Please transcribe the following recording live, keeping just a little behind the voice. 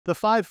The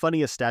 5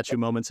 funniest statue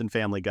moments in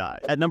Family Guy.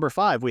 At number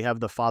 5, we have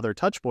the Father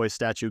Touch Boy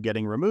statue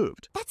getting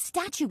removed. That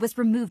statue was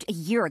removed a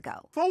year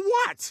ago. For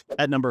what?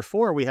 At number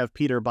 4, we have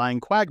Peter buying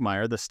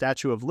Quagmire the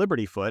Statue of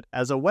Liberty Foot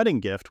as a wedding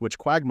gift, which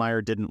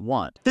Quagmire didn't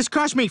want. This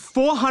cost me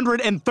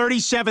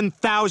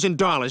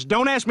 $437,000.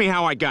 Don't ask me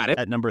how I got it.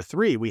 At number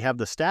 3, we have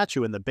the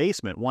statue in the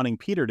basement wanting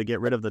Peter to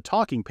get rid of the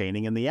talking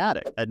painting in the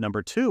attic. At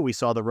number 2, we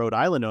saw the Rhode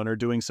Island owner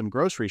doing some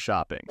grocery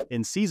shopping.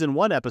 In Season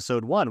 1,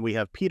 Episode 1, we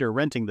have Peter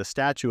renting the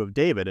statue of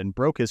David and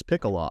broke his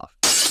pickle off.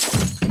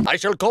 I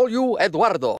shall call you Eduardo.